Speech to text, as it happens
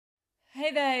Hey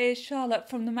there, it's Charlotte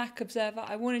from the Mac Observer.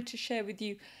 I wanted to share with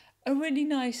you a really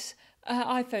nice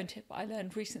iPhone tip I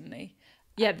learned recently.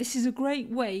 Yeah, this is a great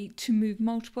way to move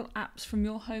multiple apps from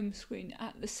your home screen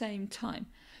at the same time.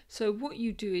 So what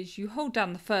you do is you hold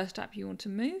down the first app you want to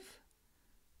move.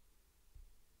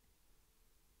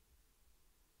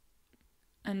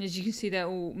 And as you can see, they're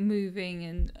all moving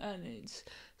and it's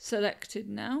selected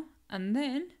now. And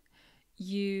then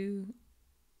you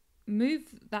move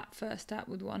that first app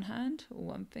with one hand or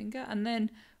one finger, and then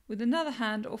with another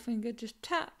hand or finger just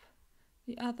tap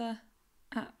the other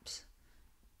apps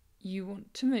you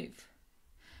want to move.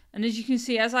 And as you can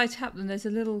see, as I tap them, there's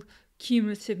a little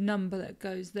cumulative number that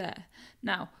goes there.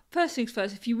 Now, first things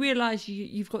first, if you realise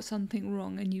you've got something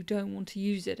wrong and you don't want to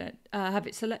use it, have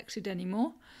it selected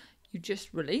anymore, you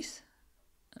just release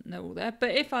and they're all there.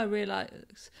 But if I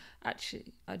realise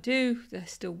actually I do, they're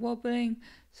still wobbling,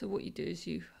 so what you do is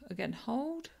you again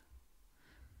hold,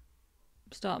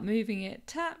 start moving it,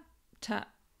 tap, tap,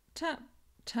 tap,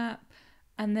 tap,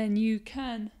 and then you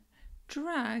can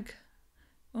drag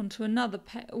onto another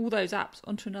all those apps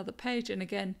onto another page, and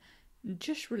again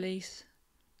just release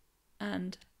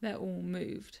and they're all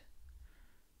moved.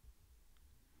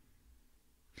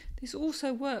 This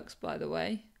also works, by the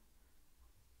way,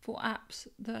 for apps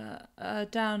that are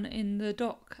down in the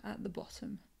dock at the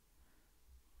bottom.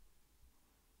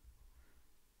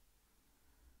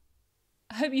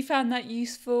 I hope you found that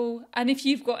useful, and if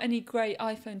you've got any great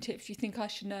iPhone tips you think I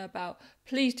should know about,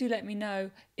 please do let me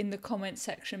know in the comments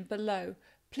section below.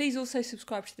 Please also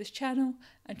subscribe to this channel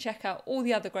and check out all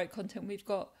the other great content we've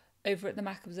got over at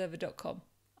themacobserver.com.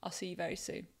 I'll see you very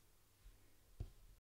soon.